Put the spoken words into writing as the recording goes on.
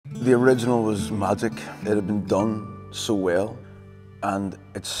The original was magic. It had been done so well, and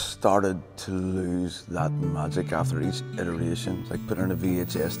it started to lose that magic after each iteration. It's like putting in a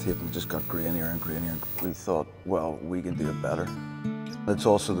VHS tape and it just got grainier and grainier. We thought, well, we can do it better. It's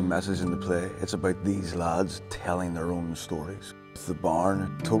also the message in the play. It's about these lads telling their own stories. The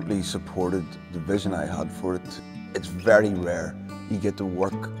barn totally supported the vision I had for it. It's very rare you get to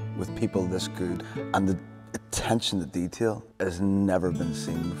work with people this good, and the attention to detail has never been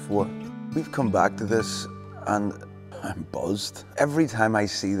seen before. We've come back to this and I'm buzzed. Every time I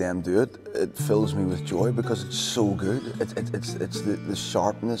see them do it, it fills me with joy because it's so good. It's the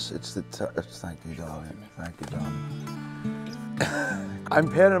sharpness, thank you, darling, thank you, darling. I'm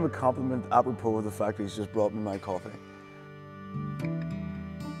paying him a compliment apropos of the fact that he's just brought me my coffee.